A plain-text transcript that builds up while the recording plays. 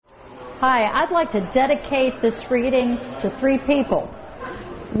Hi, I'd like to dedicate this reading to three people.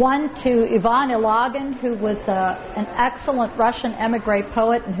 One, to Ivan Ilagin, who was an excellent Russian emigre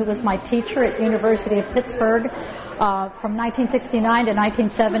poet and who was my teacher at University of Pittsburgh from 1969 to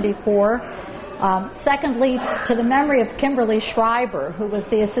 1974. Secondly, to the memory of Kimberly Schreiber, who was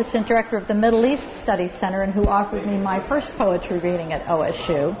the assistant director of the Middle East Studies Center and who offered me my first poetry reading at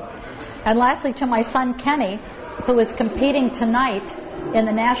OSU. And lastly, to my son Kenny, who is competing tonight in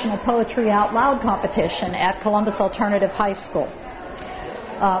the National Poetry Out Loud competition at Columbus Alternative High School.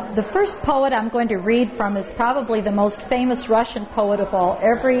 The first poet I'm going to read from is probably the most famous Russian poet of all.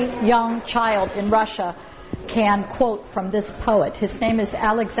 Every young child in Russia can quote from this poet. His name is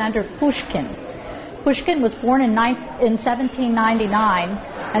Alexander Pushkin. Pushkin was born in 1799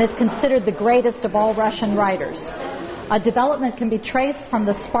 and is considered the greatest of all Russian writers. A development can be traced from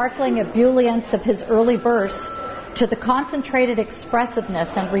the sparkling ebullience of his early verse to the concentrated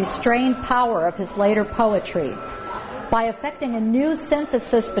expressiveness and restrained power of his later poetry. By effecting a new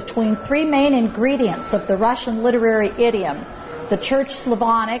synthesis between three main ingredients of the Russian literary idiom, the Church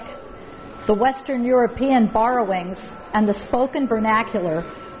Slavonic, the Western European borrowings, and the spoken vernacular,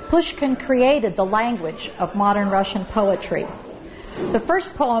 Pushkin created the language of modern Russian poetry. The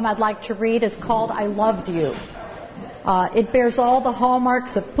first poem I'd like to read is called I Loved You. It bears all the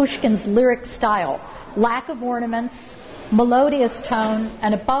hallmarks of Pushkin's lyric style: lack of ornaments, melodious tone,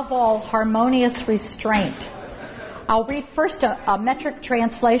 and above all, harmonious restraint. I'll read first a metric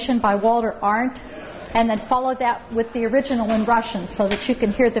translation by Walter Arndt, and then follow that with the original in Russian so that you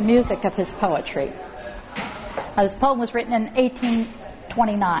can hear the music of his poetry. This poem was written in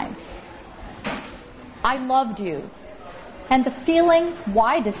 1829. I loved you, and the feeling,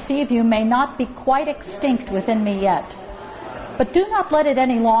 why deceive you, may not be quite extinct within me yet. But do not let it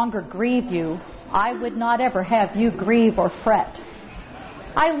any longer grieve you. I would not ever have you grieve or fret.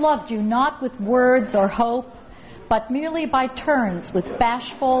 I loved you not with words or hope, but merely by turns, with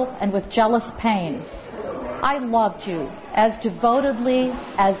bashful and with jealous pain. I loved you as devotedly,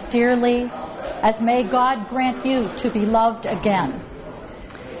 as dearly, as may God grant you to be loved again.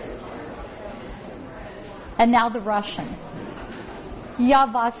 And now the Russian. Я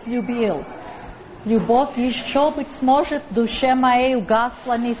вас любил. Любовь еще, быть может, в душе моей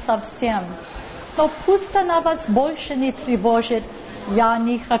угасла не совсем. Но пусть она вас больше не тревожит, я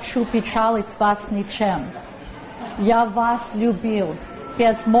не хочу печалить вас ничем. Я вас любил,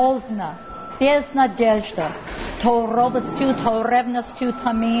 безмолвно, без надежды, то робостью, то ревностью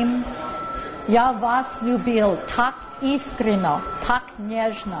томим. Я вас любил так искренно, так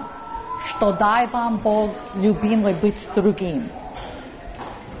нежно, что дай вам Бог, любимый, быть с другим.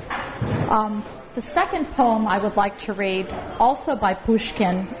 The second poem I would like to read, also by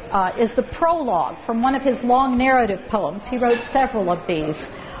Pushkin, is the prologue from one of his long narrative poems. He wrote several of these.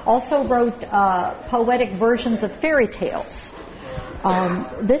 Also wrote poetic versions of fairy tales.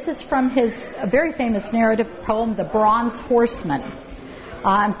 This is from his very famous narrative poem, The Bronze Horseman.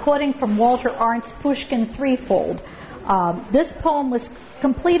 I'm quoting from Walter Arndt's Pushkin Threefold. This poem was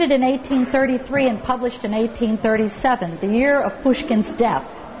completed in 1833 and published in 1837, the year of Pushkin's death.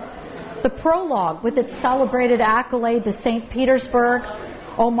 The prologue, with its celebrated accolade to St. Petersburg,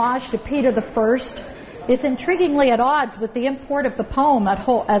 homage to Peter I, is intriguingly at odds with the import of the poem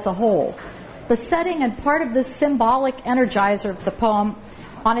as a whole. The setting and part of this symbolic energizer of the poem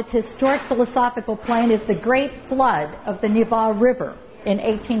on its historic philosophical plane is the great flood of the Neva River in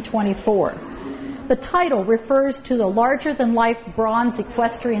 1824. The title refers to the larger-than-life bronze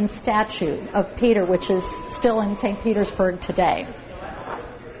equestrian statue of Peter, which is still in St. Petersburg today.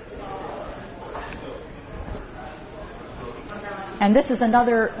 And this is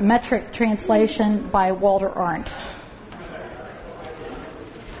another metric translation by Walter Arndt.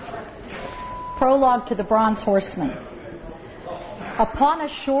 Prologue to The Bronze Horseman. Upon a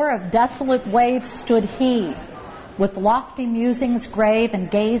shore of desolate waves stood he, with lofty musings grave, and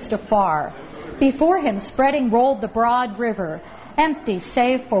gazed afar. Before him spreading rolled the broad river, empty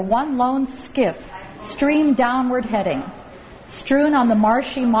save for one lone skiff, stream downward heading. Strewn on the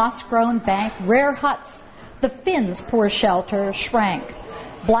marshy moss-grown bank, rare huts, the Finns, poor shelter, shrank.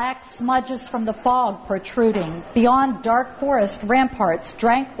 Black smudges from the fog protruding. Beyond dark forest ramparts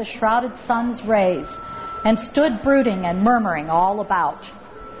drank the shrouded sun's rays, and stood brooding and murmuring all about.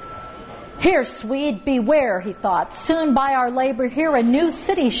 Here, Swede, beware, he thought. Soon by our labor here a new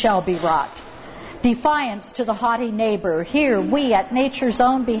city shall be wrought. Defiance to the haughty neighbor. Here we at nature's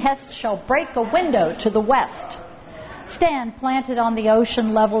own behest shall break a window to the west. Stand planted on the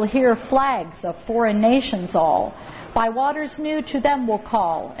ocean level, here flags of foreign nations all. By waters new to them we'll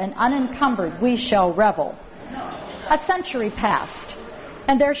call, and unencumbered we shall revel. A century passed.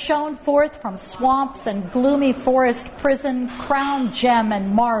 And there shone forth from swamps and gloomy forest prison, crown gem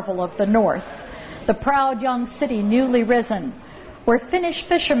and marvel of the north, the proud young city newly risen, where Finnish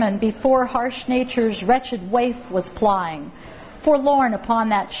fishermen before harsh nature's wretched waif was plying, forlorn upon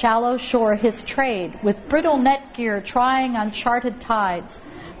that shallow shore his trade, with brittle net gear trying uncharted tides.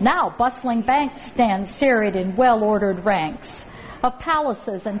 Now bustling banks stand serried in well-ordered ranks of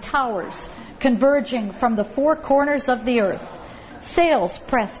palaces and towers, converging from the four corners of the earth. Sails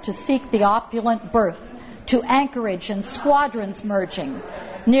press to seek the opulent berth, to anchorage and squadrons merging.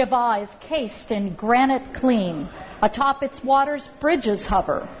 Nearby is cased in granite clean. Atop its waters bridges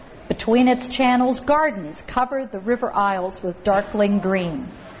hover. Between its channels gardens cover the river aisles with darkling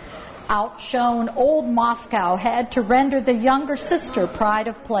green. Outshone old Moscow had to render the younger sister pride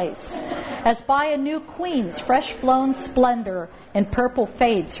of place, as by a new queen's fresh-blown splendor in purple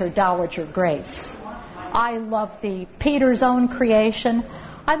fades her dowager grace. I love thee, Peter's own creation.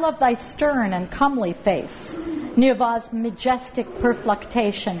 I love thy stern and comely face, Neva's majestic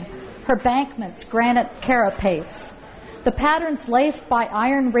perfluctation, her bankment's granite carapace, the patterns laced by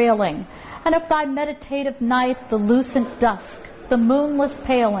iron railing, and of thy meditative night the lucent dusk, the moonless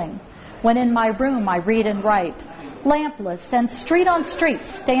paling, when in my room I read and write, lampless and street on street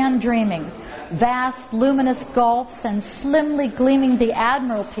stand dreaming, vast luminous gulfs and slimly gleaming the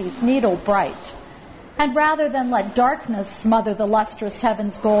Admiralty's needle bright. And rather than let darkness smother the lustrous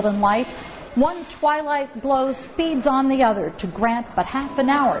heaven's golden light, one twilight glow speeds on the other to grant but half an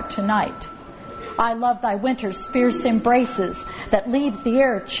hour tonight. I love thy winter's fierce embraces that leaves the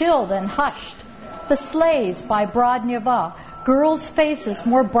air chilled and hushed, the sleighs by broad Neva, girls' faces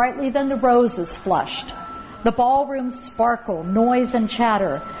more brightly than the roses flushed. The ballrooms sparkle, noise and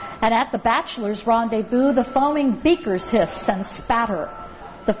chatter, and at the bachelor's rendezvous the foaming beakers hiss and spatter,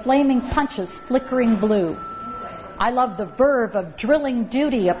 the flaming punches flickering blue. I love the verve of drilling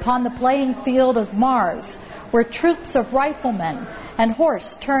duty upon the playing field of Mars, where troops of riflemen and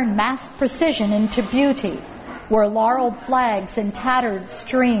horse turn massed precision into beauty, where laureled flags in tattered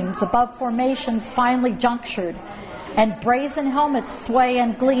streams above formations finely junctured, and brazen helmets sway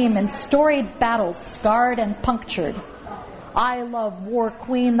and gleam in storied battles scarred and punctured. I love, war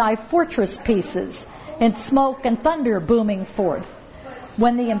queen, thy fortress pieces, in smoke and thunder booming forth,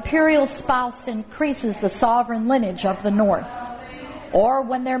 when the imperial spouse increases the sovereign lineage of the north, or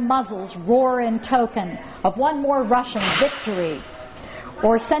when their muzzles roar in token of one more Russian victory,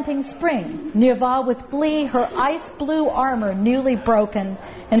 or scenting spring, Neva with glee, her ice-blue armor newly broken,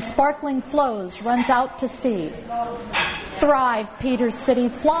 in sparkling flows runs out to sea. Thrive, Peter's city,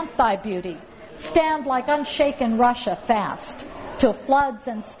 flaunt thy beauty, stand like unshaken Russia fast, till floods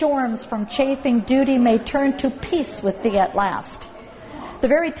and storms from chafing duty may turn to peace with thee at last. The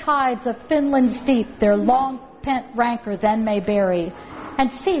very tides of Finland's deep their long-pent rancor then may bury,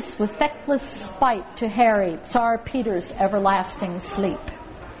 and cease with feckless spite to harry Tsar Peter's everlasting sleep.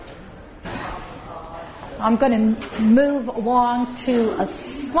 I'm going to move along to a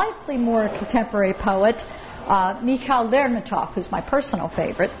slightly more contemporary poet, Mikhail Lermontov, who's my personal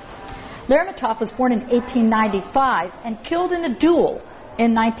favorite. Lermontov was born in 1895 and killed in a duel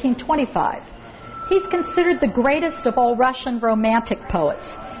in 1925. He's considered the greatest of all Russian romantic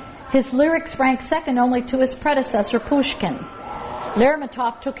poets. His lyrics rank second only to his predecessor Pushkin.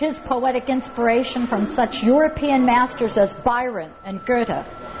 Lermontov took his poetic inspiration from such European masters as Byron and Goethe.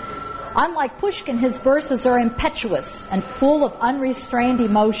 Unlike Pushkin, his verses are impetuous and full of unrestrained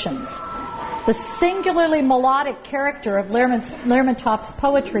emotions. The singularly melodic character of Lermontov's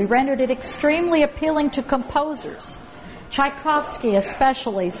poetry rendered it extremely appealing to composers. Tchaikovsky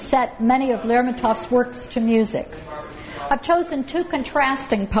especially set many of Lermontov's works to music. I've chosen two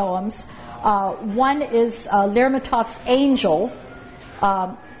contrasting poems. One is Lermontov's Angel,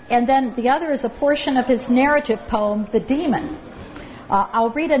 and then the other is a portion of his narrative poem, The Demon. I'll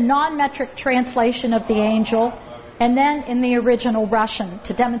read a non-metric translation of The Angel, and then in the original Russian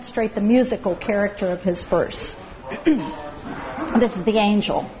to demonstrate the musical character of his verse. This is The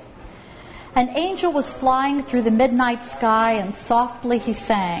Angel. An angel was flying through the midnight sky, and softly he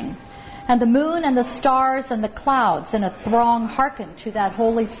sang. And the moon and the stars and the clouds in a throng hearkened to that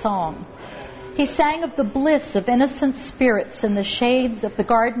holy song. He sang of the bliss of innocent spirits in the shades of the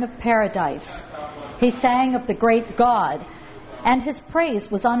garden of paradise. He sang of the great God, and his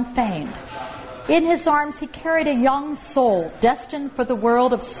praise was unfeigned. In his arms he carried a young soul destined for the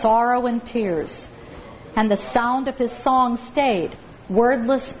world of sorrow and tears. And the sound of his song stayed,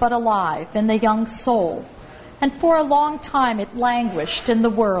 wordless but alive, in the young soul. And for a long time it languished in the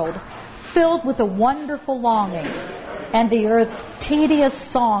world, filled with a wonderful longing. And the earth's tedious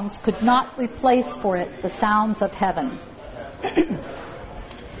songs could not replace for it the sounds of heaven.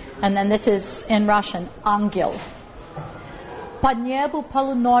 And then this is in Russian, ангел. По небу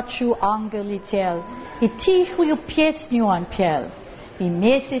полночью ангел летел, и тихую песню он пел. И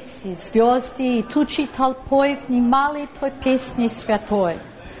месяц, и звезды, и тучи толпой внимали той песни святой.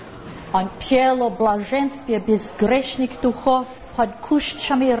 Он пел о блаженстве безгрешных духов под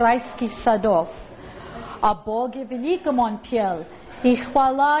кущами райских садов. О Боге великом он пел, и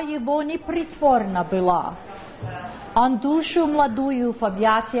хвала его непритворна была. Он душу младую в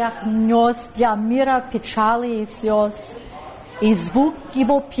объятиях нес для мира печали и слез, и звук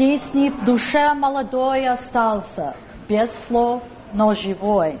его песни в душе молодой остался, без слов, но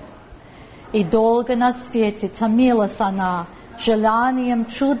живой. И долго на свете томилась она, желанием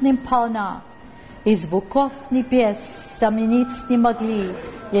чудным полна, и звуков небес заменить не могли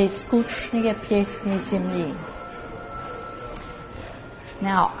ей скучные песни земли.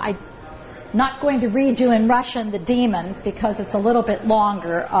 Now, I'm not going to read you in Russian the Demon because it's a little bit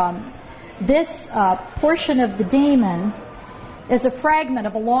longer. This portion of the Demon is a fragment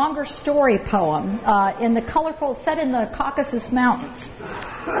of a longer story poem set in the Caucasus Mountains,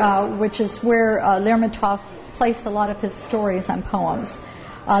 which is where Lermontov placed a lot of his stories and poems.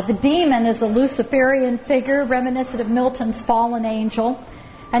 The demon is a Luciferian figure reminiscent of Milton's fallen angel,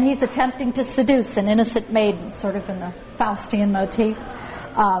 and he's attempting to seduce an innocent maiden, sort of in the Faustian motif,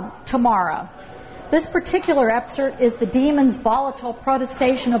 Tamara. This particular excerpt is the demon's volatile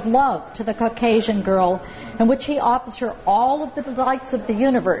protestation of love to the Caucasian girl, in which he offers her all of the delights of the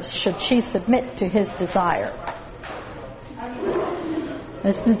universe should she submit to his desire.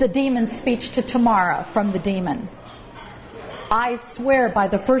 This is the demon's speech to Tamara from the demon. I swear by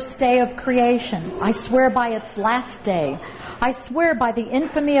the first day of creation. I swear by its last day. I swear by the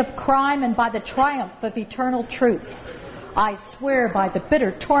infamy of crime and by the triumph of eternal truth. I swear by the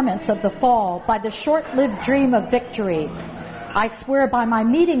bitter torments of the fall, by the short-lived dream of victory. I swear by my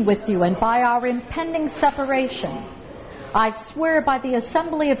meeting with you and by our impending separation. I swear by the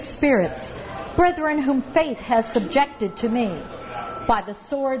assembly of spirits, brethren whom fate has subjected to me, by the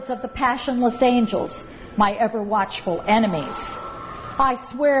swords of the passionless angels, my ever-watchful enemies. I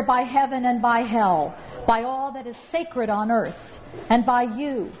swear by heaven and by hell, by all that is sacred on earth, and by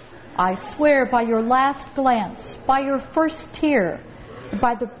you. I swear by your last glance, by your first tear,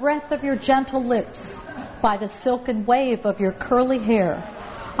 by the breath of your gentle lips, by the silken wave of your curly hair.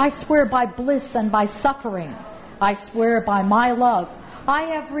 I swear by bliss and by suffering. I swear by my love. I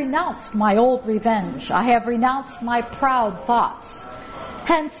have renounced my old revenge. I have renounced my proud thoughts.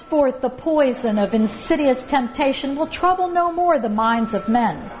 Henceforth the poison of insidious temptation will trouble no more the minds of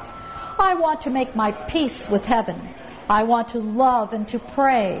men. I want to make my peace with heaven. I want to love and to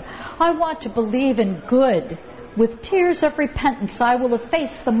pray. I want to believe in good. With tears of repentance I will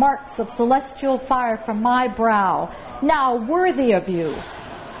efface the marks of celestial fire from my brow, now worthy of you,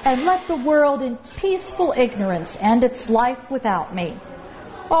 and let the world in peaceful ignorance end its life without me.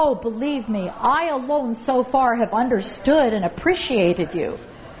 Oh, believe me, I alone so far have understood and appreciated you.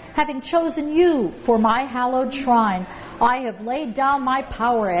 Having chosen you for my hallowed shrine, I have laid down my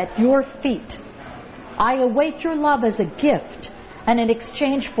power at your feet. I await your love as a gift, and in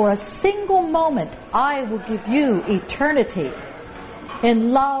exchange for a single moment, I will give you eternity.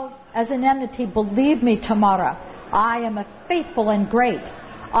 In love as in enmity, believe me, Tamara, I am a faithful and great.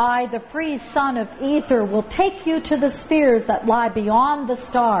 I, the free son of ether, will take you to the spheres that lie beyond the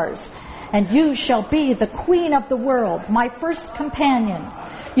stars, and you shall be the queen of the world, my first companion.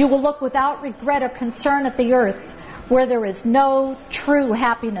 You will look without regret or concern at the earth, where there is no true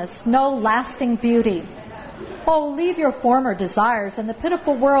happiness, no lasting beauty. Oh, leave your former desires and the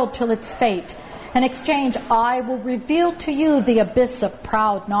pitiful world till its fate. In exchange, I will reveal to you the abyss of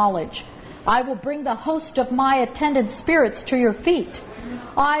proud knowledge. I will bring the host of my attendant spirits to your feet.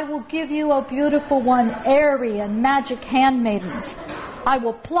 I will give you, O beautiful one, airy and magic handmaidens. I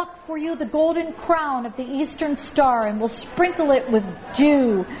will pluck for you the golden crown of the eastern star and will sprinkle it with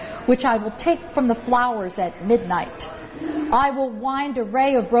dew, which I will take from the flowers at midnight. I will wind a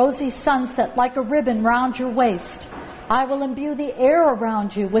ray of rosy sunset like a ribbon round your waist. I will imbue the air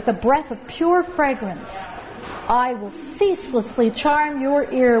around you with a breath of pure fragrance. I will ceaselessly charm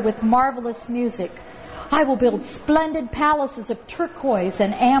your ear with marvelous music. I will build splendid palaces of turquoise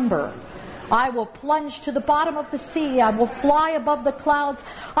and amber. I will plunge to the bottom of the sea. I will fly above the clouds.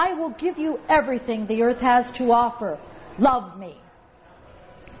 I will give you everything the earth has to offer. Love me.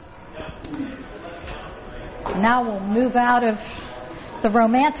 Now we'll move out of the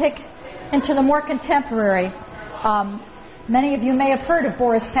romantic into the more contemporary. Many of you may have heard of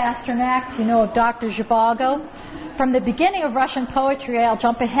Boris Pasternak. You know of Dr. Zhivago. From the beginning of Russian poetry, I'll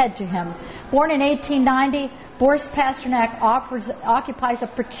jump ahead to him. Born in 1890, Boris Pasternak occupies a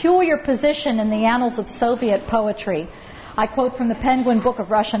peculiar position in the annals of Soviet poetry. I quote from the Penguin Book of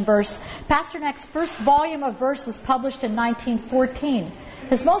Russian Verse. Pasternak's first volume of verse was published in 1914.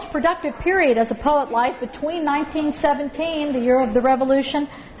 His most productive period as a poet lies between 1917, the year of the Revolution,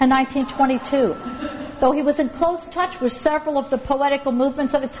 and 1922. Though he was in close touch with several of the poetical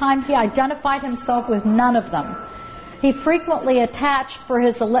movements of the time, he identified himself with none of them. He frequently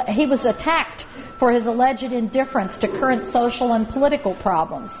he was attacked for his alleged indifference to current social and political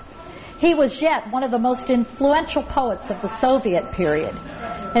problems. He was yet one of the most influential poets of the Soviet period.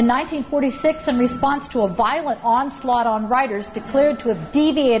 In 1946, in response to a violent onslaught on writers declared to have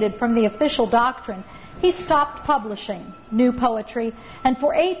deviated from the official doctrine, he stopped publishing new poetry, and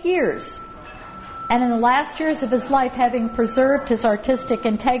for 8 years, and in the last years of his life, having preserved his artistic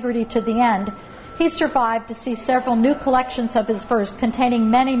integrity to the end, he survived to see several new collections of his verse containing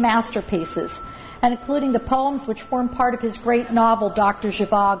many masterpieces, and including the poems which form part of his great novel, Dr.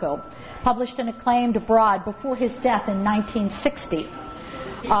 Zhivago, published and acclaimed abroad before his death in 1960.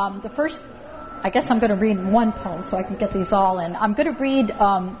 I guess I'm going to read one poem so I can get these all in. I'm going to read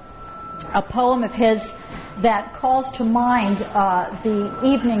a poem of his that calls to mind the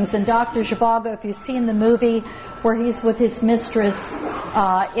evenings in Dr. Zhivago. If you've seen the movie where he's with his mistress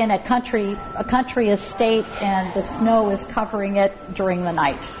in a country estate and the snow is covering it during the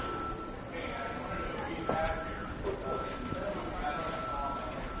night.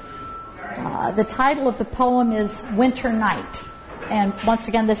 The title of the poem is Winter Night. And once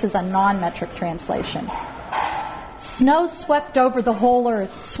again, this is a non-metric translation. Snow swept over the whole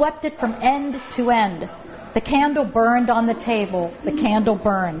earth, swept it from end to end. The candle burned on the table. The candle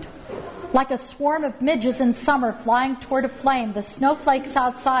burned. Like a swarm of midges in summer flying toward a flame, the snowflakes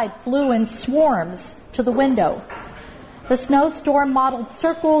outside flew in swarms to the window. The snowstorm modeled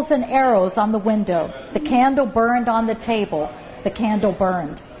circles and arrows on the window. The candle burned on the table. The candle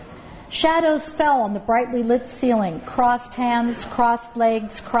burned. Shadows fell on the brightly lit ceiling, crossed hands, crossed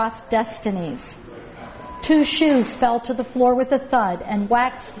legs, crossed destinies. 2 shoes fell to the floor with a thud, and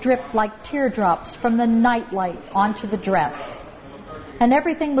wax dripped like teardrops from the nightlight onto the dress. And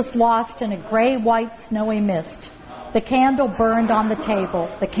everything was lost in a gray-white snowy mist. The candle burned on the table.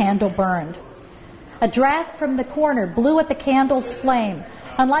 The candle burned. A draft from the corner blew at the candle's flame,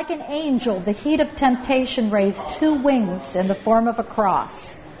 and like an angel, the heat of temptation raised 2 wings in the form of a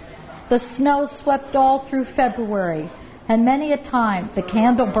cross. The snow swept all through February, and many a time the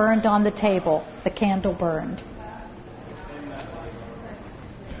candle burned on the table. The candle burned.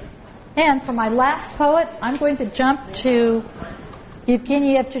 And for my last poet, I'm going to jump to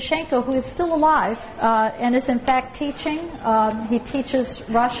Yevgeny Yevtushenko, who is still alive and is in fact teaching. He teaches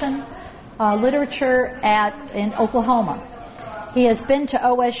Russian literature in Oklahoma. He has been to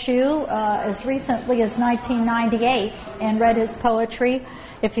OSU as recently as 1998 and read his poetry.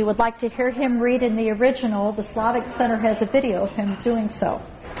 If you would like to hear him read in the original, the Slavic Center has a video of him doing so.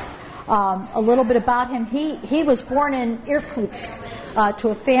 A little bit about him. He was born in Irkutsk to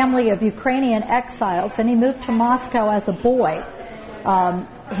a family of Ukrainian exiles, and he moved to Moscow as a boy.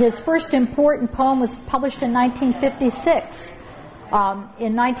 His first important poem was published in 1956.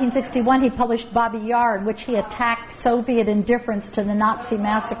 In 1961, he published Babi Yar, in which he attacked Soviet indifference to the Nazi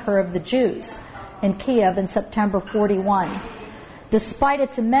massacre of the Jews in Kiev in September 1941. Despite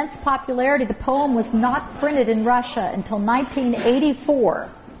its immense popularity, the poem was not printed in Russia until 1984.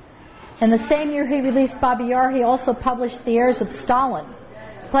 In the same year he released Babi Yar, he also published The Heirs of Stalin,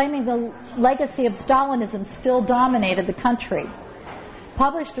 claiming the legacy of Stalinism still dominated the country.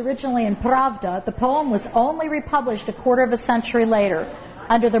 Published originally in Pravda, the poem was only republished a quarter of a century later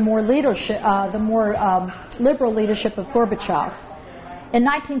under the more liberal leadership of Gorbachev. In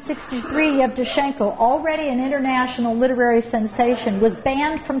 1963, Yevtushenko, already an international literary sensation, was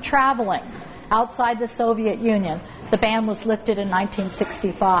banned from traveling outside the Soviet Union. The ban was lifted in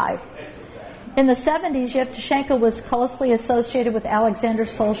 1965. In the 70s, Yevtushenko was closely associated with Alexander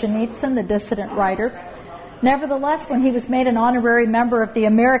Solzhenitsyn, the dissident writer. Nevertheless, when he was made an honorary member of the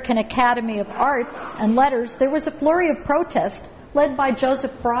American Academy of Arts and Letters, there was a flurry of protest led by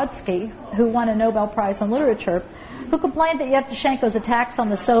Joseph Brodsky, who won a Nobel Prize in Literature, who complained that Yevtushenko's attacks on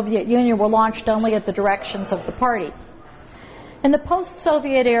the Soviet Union were launched only at the directions of the party. In the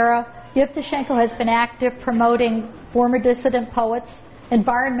post-Soviet era, Yevtushenko has been active promoting former dissident poets,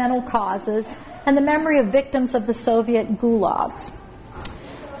 environmental causes, and the memory of victims of the Soviet gulags.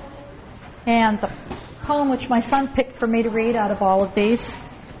 And the poem which my son picked for me to read out of all of these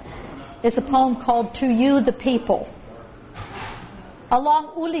is a poem called To You the People. Along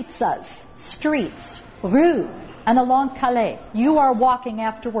ulitsas, streets, rue, and along Calais, you are walking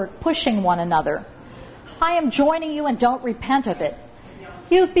after work, pushing one another. I am joining you and don't repent of it.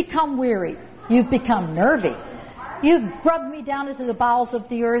 You've become weary. You've become nervy. You've grubbed me down into the bowels of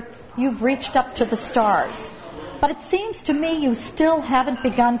the earth. You've reached up to the stars. But it seems to me you still haven't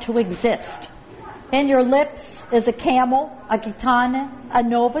begun to exist. In your lips is a camel, a gitana, a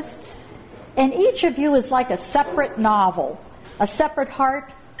novus, and each of you is like a separate novel, a separate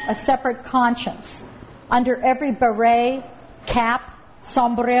heart, a separate conscience. Under every beret, cap,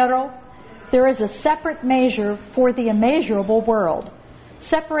 sombrero, there is a separate measure for the immeasurable world,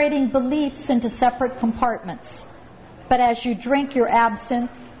 separating beliefs into separate compartments. But as you drink your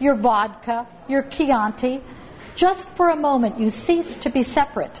absinthe, your vodka, your Chianti, just for a moment you cease to be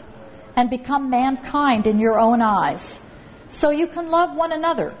separate and become mankind in your own eyes. So you can love one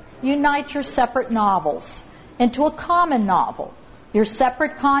another, unite your separate novels into a common novel, your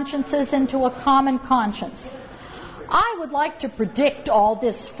separate consciences into a common conscience. I would like to predict all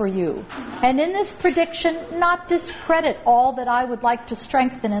this for you, and in this prediction not discredit all that I would like to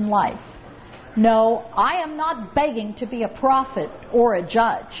strengthen in life. No, I am not begging to be a prophet or a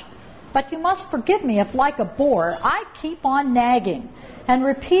judge, but you must forgive me if, like a bore, I keep on nagging and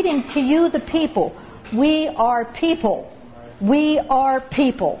repeating to you, the people, we are people. We are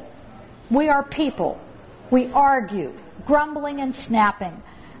people. We are people. We argue, grumbling and snapping.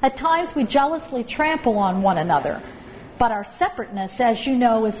 At times we jealously trample on one another. But our separateness, as you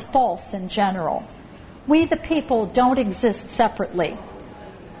know, is false in general. We, the people, don't exist separately.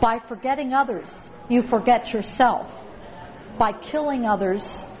 By forgetting others, you forget yourself. By killing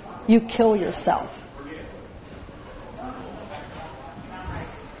others, you kill yourself.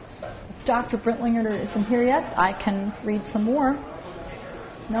 If Dr. Brentlinger isn't here yet, I can read some more.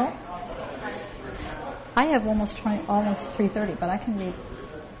 No? I have almost 3:30, but I can read.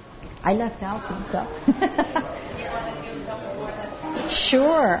 I left out some stuff.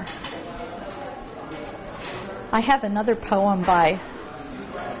 Sure. I have another poem by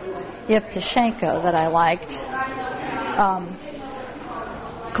Yevtushenko that I liked,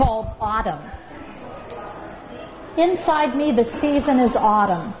 called Autumn. Inside me the season is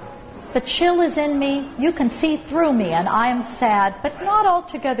autumn. The chill is in me, you can see through me, and I am sad, but not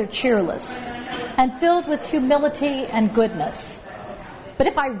altogether cheerless, and filled with humility and goodness. But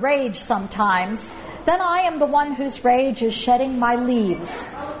if I rage sometimes, then I am the one whose rage is shedding my leaves.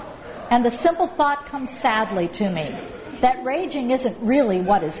 And the simple thought comes sadly to me, that raging isn't really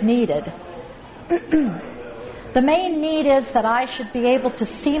what is needed. The main need is that I should be able to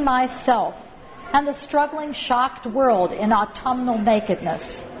see myself and the struggling, shocked world in autumnal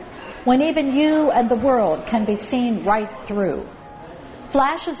nakedness, when even you and the world can be seen right through.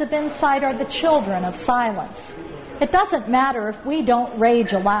 Flashes of insight are the children of silence. It doesn't matter if we don't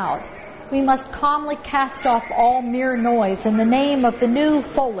rage aloud. We must calmly cast off all mere noise in the name of the new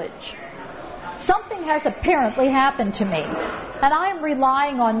foliage. Something has apparently happened to me, and I am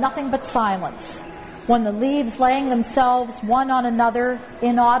relying on nothing but silence, when the leaves laying themselves one on another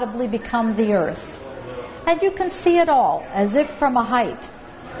inaudibly become the earth. And you can see it all, as if from a height,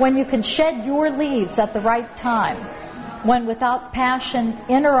 when you can shed your leaves at the right time, when without passion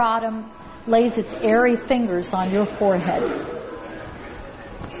inner autumn lays its airy fingers on your forehead.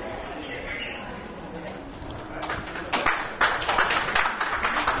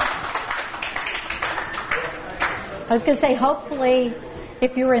 I was going to say, hopefully,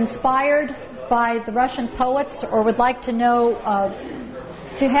 if you were inspired by the Russian poets or would like to know,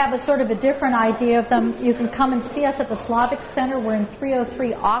 to have a sort of a different idea of them, you can come and see us at the Slavic Center. We're in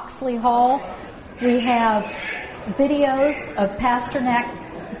 303 Oxley Hall. We have videos of Pasternak.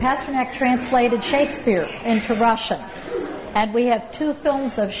 Pasternak translated Shakespeare into Russian. And we have 2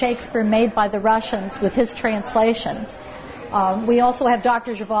 films of Shakespeare made by the Russians with his translations. We also have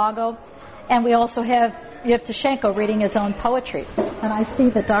Dr. Zhivago, and we also have Yevtushenko reading his own poetry. And I see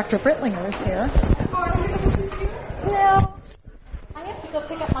that Dr. Brentlinger is here. No. I have to go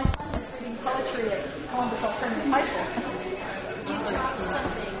pick up my son who's reading poetry at Columbus Alternative High School. You dropped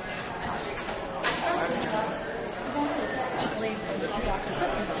something. Actually, Dr.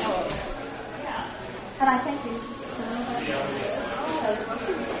 Brentlinger. And I thank you so much.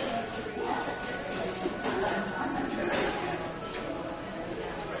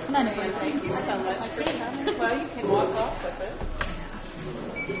 Anyway, thank you so much for coming. Well, you can walk off with it.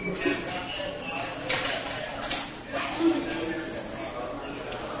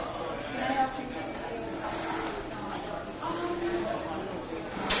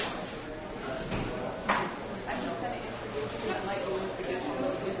 I'm just going to introduce you and let you introduce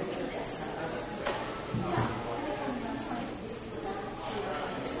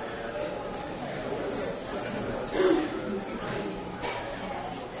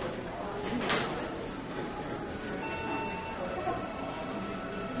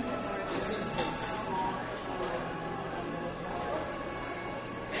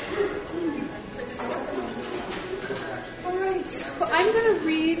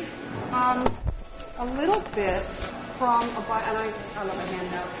a little bit from and I love a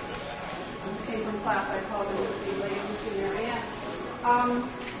handout. This came from class. I apologize to you ladies and Marianne.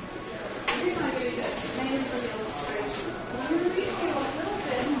 I think I'm going to do this mainly for the illustration. I'm going to read you a little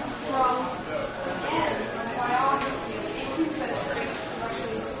bit from the end of the biography of 18th century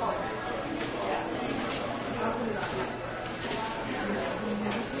Russian poet. I'll put it up now.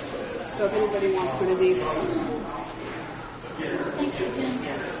 So if anybody wants one of these. Thanks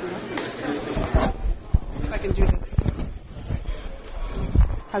again. If I can do this.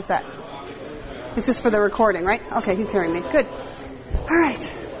 How's that? It's just for the recording, right? Okay, he's hearing me. Good. All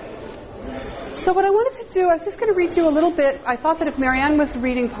right. So what I wanted to do, I was just going to read you a little bit. I thought that if Marianne was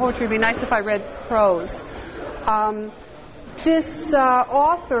reading poetry, it would be nice if I read prose. This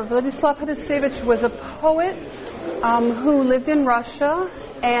author, Vladislav Hadasevich, was a poet who lived in Russia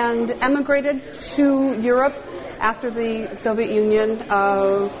and emigrated to Europe after the Soviet Union,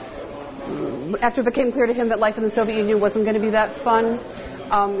 after it became clear to him that life in the Soviet Union wasn't going to be that fun.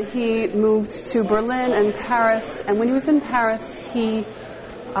 He moved to Berlin and Paris, and when he was in Paris, he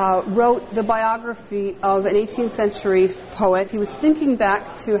wrote the biography of an 18th century poet. He was thinking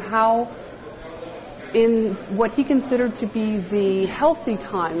back to how, in what he considered to be the healthy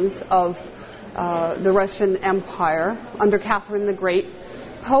times of the Russian Empire under Catherine the Great,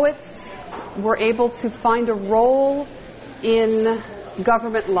 poets were able to find a role in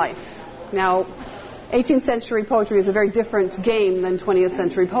government life. Now, 18th century poetry is a very different game than 20th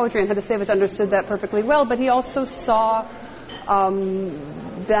century poetry, and Hadasevich understood that perfectly well, but he also saw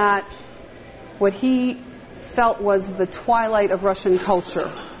that what he felt was the twilight of Russian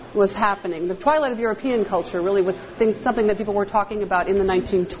culture was happening. The twilight of European culture really was something that people were talking about in the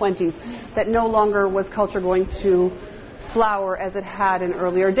 1920s, that no longer was culture going to flower as it had in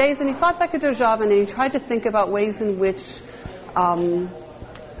earlier days. And he thought back to Derzhavin, and he tried to think about ways in which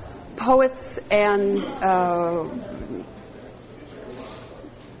poets and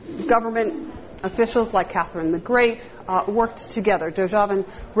government officials like Catherine the Great worked together. Derzhavin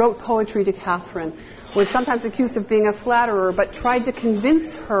wrote poetry to Catherine, was sometimes accused of being a flatterer, but tried to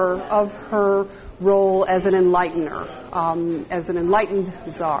convince her of her role as an enlightener, as an enlightened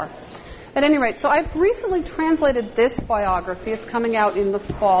czar. At any rate, so I've recently translated this biography. It's coming out in the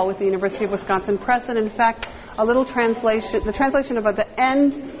fall with the University of Wisconsin Press, and in fact, a little translation, the translation of the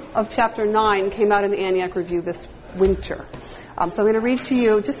end of chapter 9 came out in the Antioch Review this winter. So I'm going to read to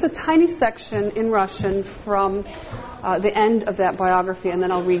you just a tiny section in Russian from the end of that biography, and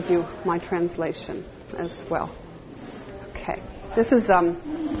then I'll read you my translation as well. Okay. This is in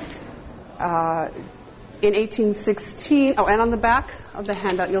 1816. Oh, and on the back of the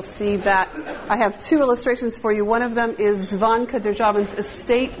handout, you'll see that I have two illustrations for you. One of them is Zvanka Derzhavin's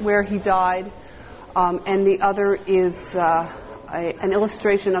estate where he died, and the other is an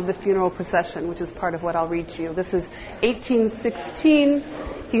illustration of the funeral procession, which is part of what I'll read to you. This is 1816.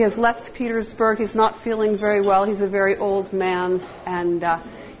 He has left Petersburg. He's not feeling very well. He's a very old man, and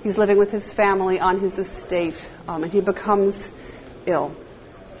he's living with his family on his estate, and he becomes ill.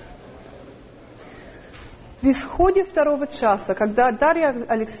 В исходе второго часа, когда Дарья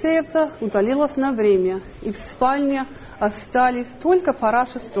Алексеевна удалилась на время, и в спальне остались только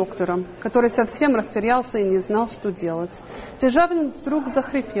Параша с доктором, который совсем растерялся и не знал, что делать, Derzhavin вдруг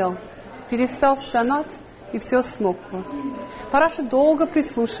захрипел, перестал стонать, и все смолкло. Параша долго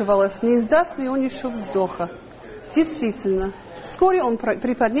прислушивалась, не издаст ли он еще вздоха. Действительно, вскоре он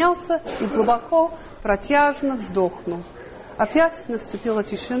приподнялся и глубоко, протяжно вздохнул. Опять наступила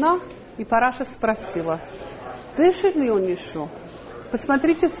тишина, и Параша спросила: «Дышит ли он еще?»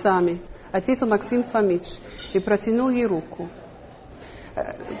 «Посмотрите сами», — ответил Максим Фомич и протянул ей руку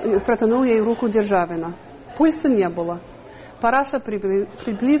Derzhavina. Пульса не было. Параша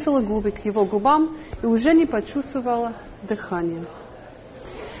приблизила губы к его губам и уже не почувствовала дыхания.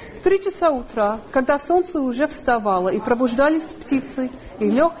 В 3 часа утра, когда солнце уже вставало и пробуждались птицы, и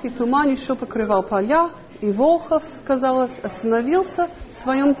легкий туман еще покрывал поля, и Волхов, казалось, остановился в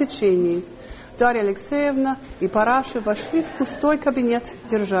своем течении, Дарья Алексеевна и Параша вошли в пустой кабинет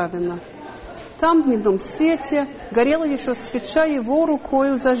Derzhavina. Там в дневном свете горела еще свеча его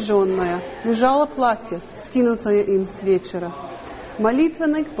рукою зажженная, лежало платье, скинутое им с вечера.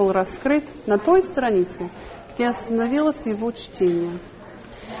 Молитвенник был раскрыт на той странице, где остановилось его чтение.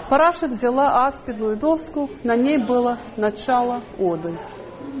 Параша взяла аспидную доску, на ней было начало оды.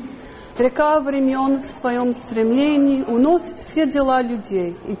 Река времен в своем стремлении уносит все дела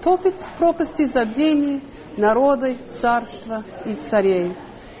людей и топит в пропасти забвений народы, царства и царей.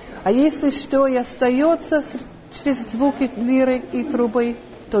 А если что и остается через звуки лиры и трубы,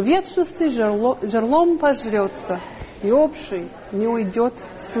 то вечности жерлом пожрется и общий не уйдет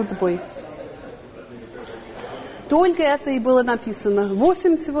судьбы. Только это и было написано.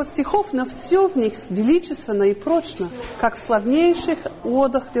 8 всего стихов, но все в них величественно и прочно, как в славнейших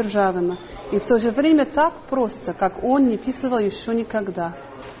одах Державина. И в то же время так просто, как он не писывал еще никогда.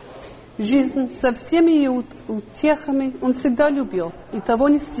 Жизнь со всеми ее утехами он всегда любил и того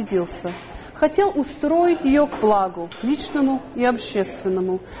не стыдился. Хотел устроить ее к благу, личному и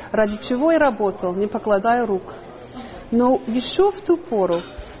общественному, ради чего и работал, не покладая рук. Но еще в ту пору,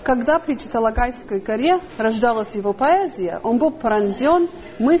 когда при Читалагайской горе рождалась его поэзия, он был пронзен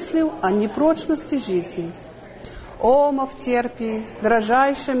мыслью о непрочности жизни. О, Мавтерпий,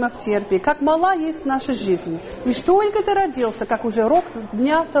 дрожайший Мавтерпий, как мала есть наша жизнь. Лишь только ты родился, как уже рок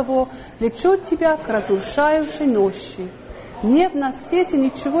дня того, влечет тебя к разрушающей ночи. Нет на свете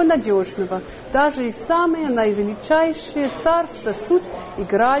ничего надежного, даже и самые наивеличайшие царства суть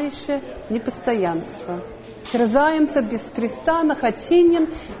играющее непостоянство. Терзаемся беспрестанно хотением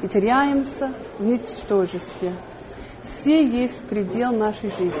и теряемся в ничтожестве. Все есть предел нашей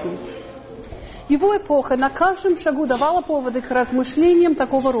жизни. Его эпоха на каждом шагу давала поводы к размышлениям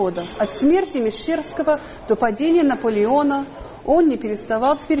такого рода. От смерти Мещерского до падения Наполеона он не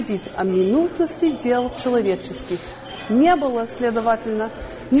переставал твердить о минутности дел человеческих. Не было, следовательно,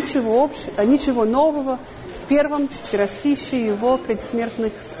 ничего нового в первом четверостишии его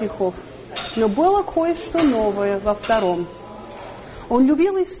предсмертных стихов. Но было кое-что новое во втором. Он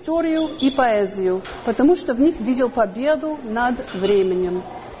любил историю и поэзию, потому что в них видел победу над временем.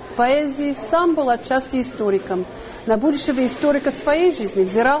 В поэзии сам был отчасти историком. На будущего историка своей жизни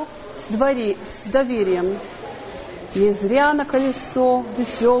взирал с доверием. Не зря на колесо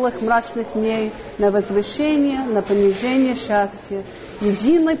веселых мрачных дней, на возвышение, на понижение счастья.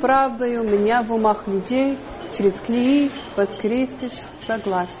 Единой правдою меня в умах людей через клеи воскресишь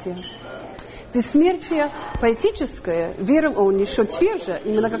согласие. Бессмертие поэтическое, верил он еще тверже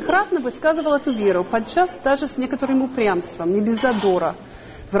и многократно высказывал эту веру, подчас даже с некоторым упрямством, не без задора.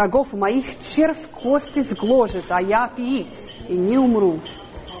 Врагов моих червь кости сгложит, а я пить и не умру.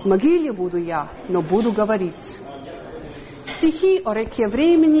 В могиле буду я, но буду говорить. Стихи о реке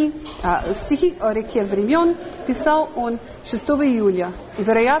времен писал он 6 июля, и,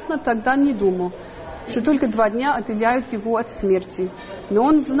 вероятно, тогда не думал, что только 2 дня отделяют его от смерти. Но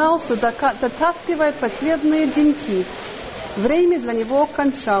он знал, что дотаскивает последние деньки. Время для него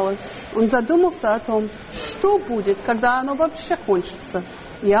кончалось. Он задумался о том, что будет, когда оно вообще кончится.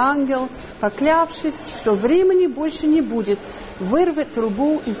 И ангел, поклявшись, что времени больше не будет, вырвет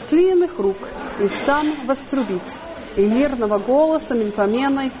трубу из клеенных рук и сам вострубит. И мирного голоса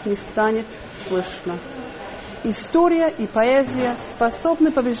мельпоменой не станет слышно. История и поэзия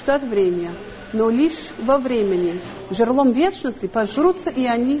способны побеждать время, но лишь во времени. Жерлом вечности пожрутся и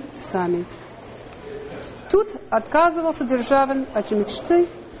они сами. Тут отказывался Державин от мечты,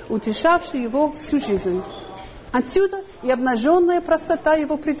 утешавшей его всю жизнь. Отсюда и обнаженная простота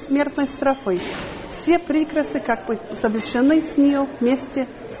его предсмертной строфы. Все прикрасы как бы совлечены с нее вместе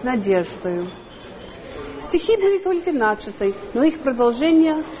с надеждою. Стихи были только начаты, но их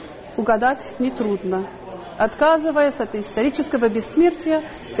продолжение угадать нетрудно. Отказываясь от исторического бессмертия,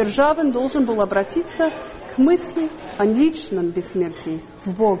 Державин должен был обратиться к мысли о личном бессмертии,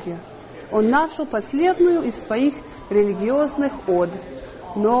 в Боге. Он нашел последнюю из своих религиозных од,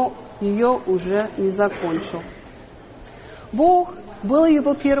 но ее уже не закончил. Бог было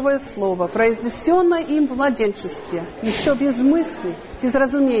его первое слово, произнесенное им в младенчестве, еще без мысли, без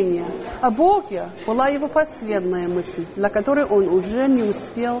разумения. А Боге была его последняя мысль, для которой он уже не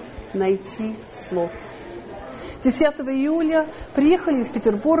успел найти слов. 10 июля приехали из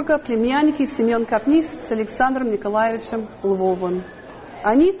Петербурга племянники Семен Капнист с Александром Николаевичем Львовым.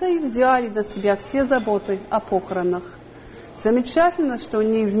 Они-то и взяли на себя все заботы о похоронах. Замечательно, что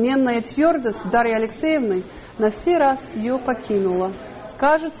неизменная твердость Дарьи Алексеевны на сей раз ее покинула.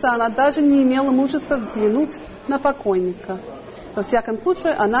 Кажется, она даже не имела мужества взглянуть на покойника. Во всяком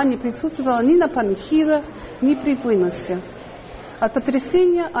случае, она не присутствовала ни на панихидах, ни при выносе. От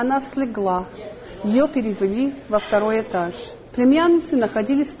потрясения она слегла. Ее перевели во 2-й этаж. Племянницы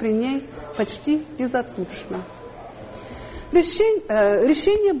находились при ней почти безотлучно.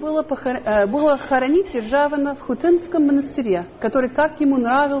 Решение было хоронить Державина в Хутынском монастыре, который так ему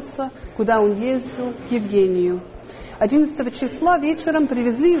нравился, куда он ездил в Евгению. 11 числа вечером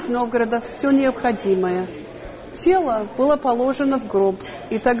привезли из Новгорода все необходимое. Тело было положено в гроб,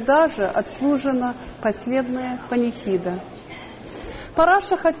 и тогда же отслужена последняя панихида.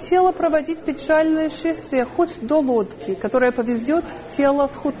 Параша хотела проводить печальное шествие хоть до лодки, которая повезет тело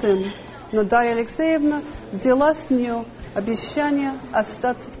в Хутын, но Дарья Алексеевна взяла с нее обещание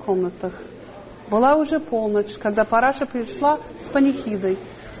остаться в комнатах. Была уже полночь, когда Параша пришла с панихидой.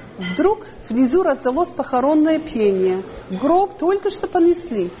 Вдруг внизу раздалось похоронное пение. Гроб только что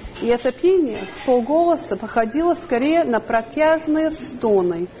понесли, и это пение в полголоса походило скорее на протяжные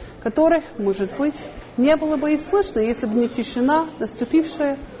стоны, которых, может быть, не было бы и слышно, если бы не тишина,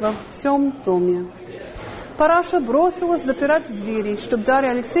 наступившая во всем доме. Параша бросилась запирать двери, чтобы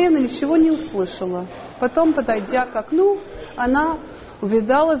Дарья Алексеевна ничего не услышала. Потом, подойдя к окну, она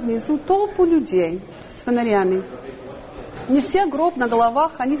увидала внизу толпу людей с фонарями. Неся гроб на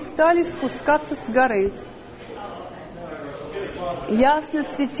головах, они стали спускаться с горы. Ясно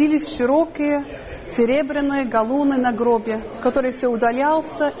светились широкие серебряные галуны на гробе, который все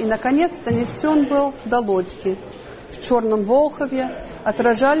удалялся и, наконец, донесен был до лодки. В черном волхове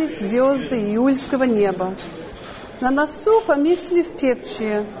отражались звезды июльского неба. На носу поместились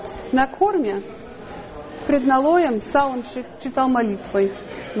певчие. На корме пред налоем псалом читал молитвой.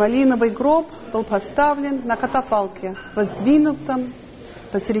 Малиновый гроб был поставлен на катафалке, воздвинутом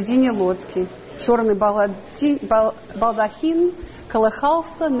посередине лодки. Черный балдахин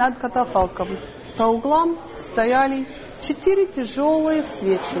колыхался над катафалком. По углам стояли 4 тяжелые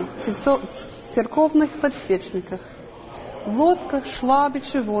свечи в церковных подсвечниках. Лодка шла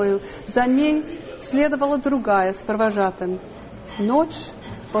бичевою, за ней следовала другая с провожатым. Ночь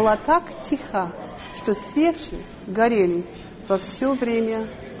была так тиха, что свечи горели во все время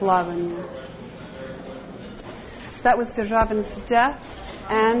плавания. So that was Державин's death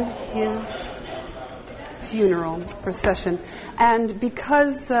and his funeral procession. And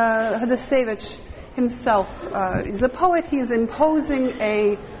because Hadasevich himself is a poet, he is imposing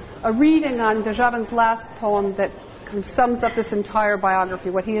a reading on Державин's last poem that kind of sums up this entire biography,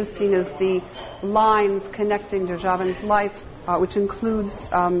 what he has seen as the lines connecting Державин's life, which includes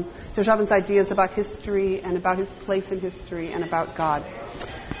Державин's ideas about history and about his place in history and about God.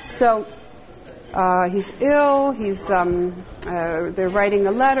 So he's ill. They're writing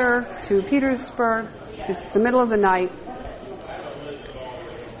a letter to Petersburg. It's the middle of the night.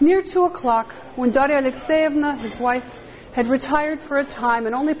 Near 2 o'clock, when Darya Alexeyevna, his wife, had retired for a time,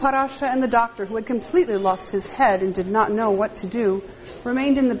 and only Parasha and the doctor, who had completely lost his head and did not know what to do,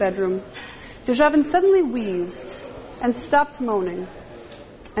 remained in the bedroom, Державин suddenly wheezed and stopped moaning,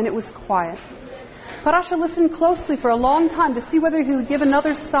 and it was quiet. Parasha listened closely for a long time to see whether he would give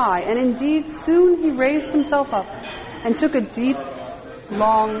another sigh, and indeed soon he raised himself up and took a deep,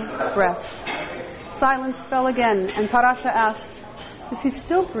 long breath. Silence fell again, and Parasha asked, "Is he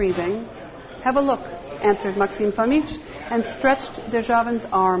still breathing?" "Have a look," answered Maxim Fomich, and stretched Державин's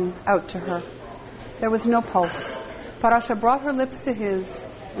arm out to her. There was no pulse. Parasha brought her lips to his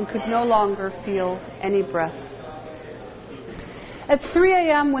and could no longer feel any breath. At 3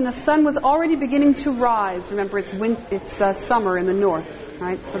 a.m., when the sun was already beginning to rise, remember it's summer in the north,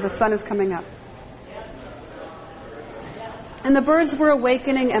 right? So the sun is coming up. And the birds were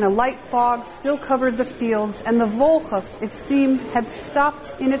awakening, and a light fog still covered the fields, and the Volkhov, it seemed, had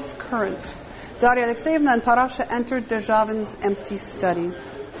stopped in its current. Darya Alexeyevna and Parasha entered Державин's empty study.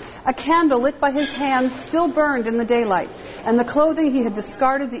 A candle lit by his hand still burned in the daylight, and the clothing he had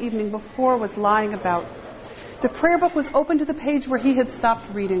discarded the evening before was lying about. The prayer book was open to the page where he had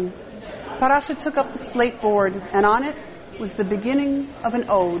stopped reading. Parasha took up the slate board, and on it was the beginning of an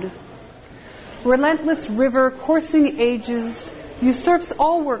ode. Relentless river, coursing ages, usurps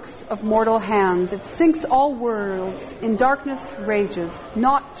all works of mortal hands. It sinks all worlds, in darkness rages.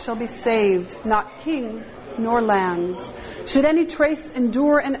 Naught shall be saved, not kings nor lands. Should any trace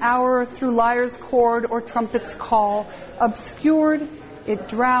endure an hour through lyre's chord or trumpet's call, obscured, it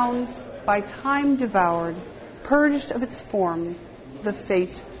drowns, by time devoured, purged of its form, the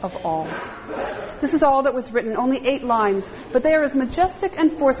fate of all. This is all that was written, only 8 lines, but they are as majestic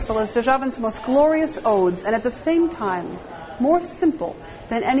and forceful as Державин's most glorious odes, and at the same time, more simple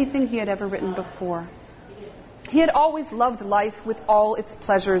than anything he had ever written before. He had always loved life with all its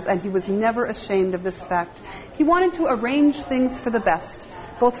pleasures, and he was never ashamed of this fact. He wanted to arrange things for the best,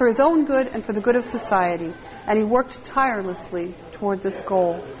 both for his own good and for the good of society, and he worked tirelessly toward this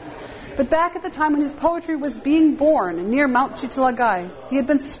goal. But back at the time when his poetry was being born near Mount Chitalagai, he had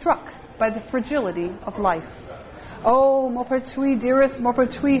been struck by the fragility of life. "Oh, Maupertuis, dearest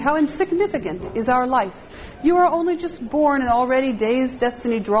Maupertuis, how insignificant is our life. You are only just born, and already day's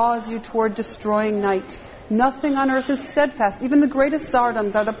destiny draws you toward destroying night. Nothing on earth is steadfast. Even the greatest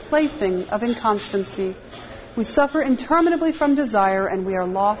tsardoms are the plaything of inconstancy. We suffer interminably from desire, and we are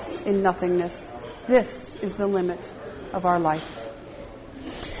lost in nothingness. This is the limit of our life."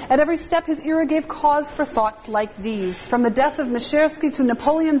 At every step, his era gave cause for thoughts like these. From the death of Meshchersky to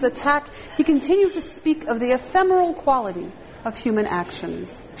Napoleon's attack, he continued to speak of the ephemeral quality of human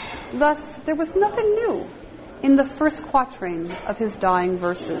actions. Thus, there was nothing new in the first quatrain of his dying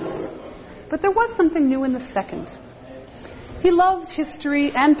verses. But there was something new in the second. He loved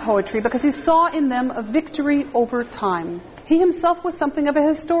history and poetry because he saw in them a victory over time. He himself was something of a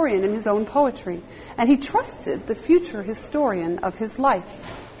historian in his own poetry, and he trusted the future historian of his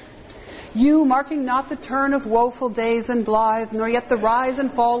life. You, marking not the turn of woeful days and blithe, nor yet the rise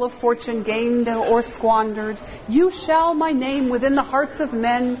and fall of fortune gained or squandered, you shall my name within the hearts of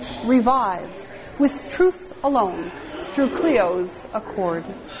men revive, with truth alone, through Clio's accord.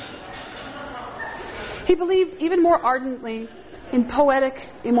 He believed even more ardently in poetic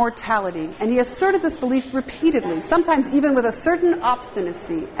immortality, and he asserted this belief repeatedly, sometimes even with a certain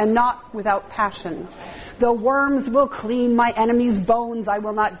obstinacy, and not without passion. Though worms will clean my enemies' bones, I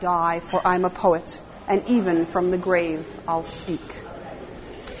will not die, for I'm a poet, and even from the grave I'll speak.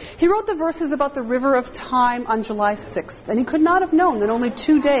 He wrote the verses about the river of time on July 6th, and he could not have known that only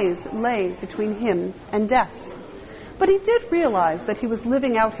 2 days lay between him and death. But he did realize that he was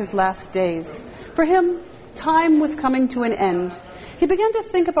living out his last days. For him, time was coming to an end. He began to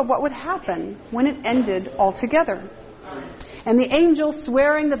think about what would happen when it ended altogether. And the angel,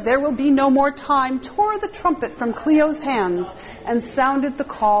 swearing that there will be no more time, tore the trumpet from Clio's hands and sounded the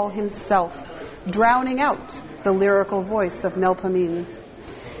call himself, drowning out the lyrical voice of Melpomene.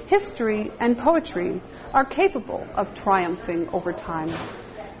 History and poetry are capable of triumphing over time,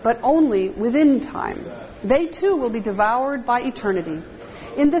 but only within time. They too will be devoured by eternity.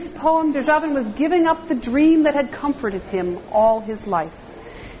 In this poem, Derzhavin was giving up the dream that had comforted him all his life.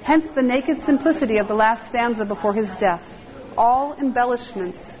 Hence the naked simplicity of the last stanza before his death. All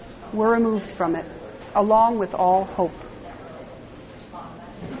embellishments were removed from it, along with all hope.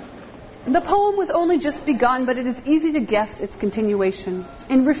 The poem was only just begun, but it is easy to guess its continuation.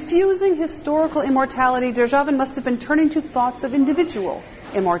 In refusing historical immortality, Derzhavin must have been turning to thoughts of individual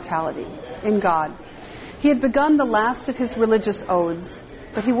immortality in God. He had begun the last of his religious odes,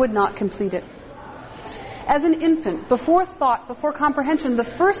 but he would not complete it. As an infant, before thought, before comprehension, the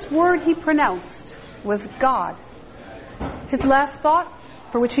first word he pronounced was God. His last thought,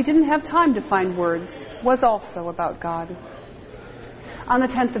 for which he didn't have time to find words, was also about God. On the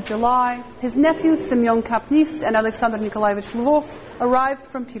 10th of July, his nephews Semyon Kapnist and Alexander Nikolaevich Lvov arrived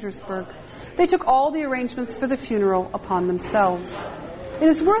from Petersburg. They took all the arrangements for the funeral upon themselves. It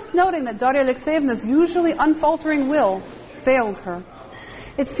is worth noting that Darya Alexeyevna's usually unfaltering will failed her.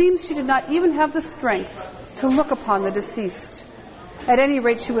 It seems she did not even have the strength to look upon the deceased. At any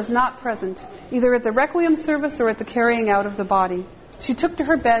rate, she was not present, either at the requiem service or at the carrying out of the body. She took to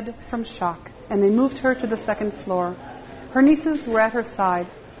her bed from shock, and they moved her to the second floor. Her nieces were at her side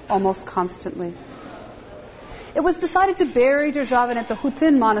almost constantly. It was decided to bury Derzhavin at the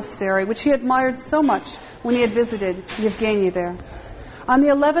Hutin monastery, which he admired so much when he had visited Yevgeny there. On the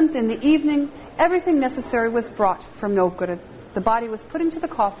 11th, in the evening, everything necessary was brought from Novgorod. The body was put into the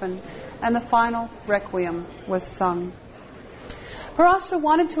coffin, and the final requiem was sung. Parasha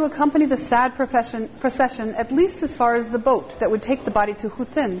wanted to accompany the sad procession at least as far as the boat that would take the body to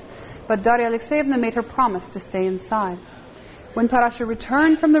Hutin, but Darya Alexeyevna made her promise to stay inside. When Parasha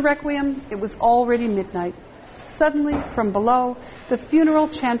returned from the requiem, it was already midnight. Suddenly, from below, the funeral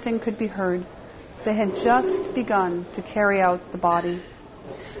chanting could be heard. They had just begun to carry out the body.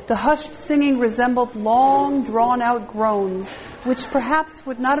 The hushed singing resembled long, drawn-out groans, which perhaps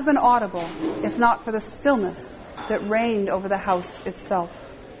would not have been audible if not for the stillness that reigned over the house itself.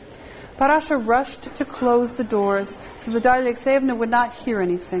 Parasha rushed to close the doors so that Darya Alexeyevna would not hear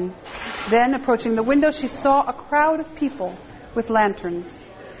anything. Then, approaching the window, she saw a crowd of people with lanterns.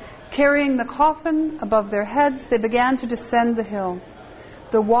 Carrying the coffin above their heads, they began to descend the hill.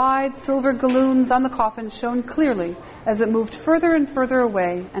 The wide silver galloons on the coffin shone clearly as it moved further and further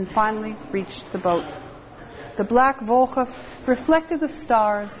away and finally reached the boat. The black Volkhov reflected the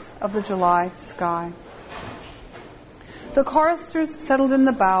stars of the July sky. The choristers settled in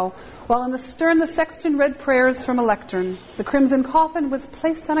the bow, while in the stern the sexton read prayers from a lectern. The crimson coffin was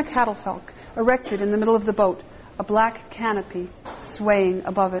placed on a catafalque, erected in the middle of the boat, a black canopy swaying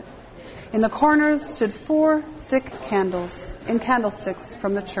above it. In the corners stood 4 thick candles in candlesticks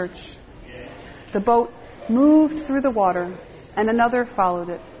from the church. The boat moved through the water, and another followed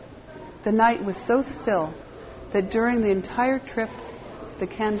it. The night was so still that during the entire trip, the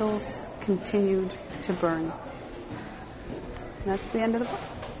candles continued to burn. And that's the end of the book.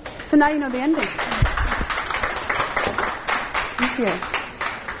 So now you know the ending. Thank you.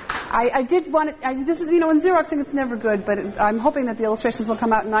 I did want it. This is, in Xeroxing it's never good, but I'm hoping that the illustrations will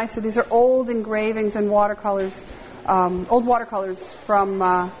come out nicer. These are old engravings and watercolors, old watercolors from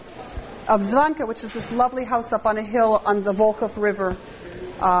of Zvanka, which is this lovely house up on a hill on the Volkhov River.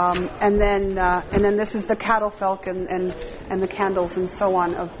 And then this is the catafalque and the candles and so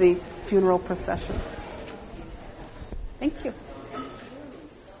on of the funeral procession. Thank you.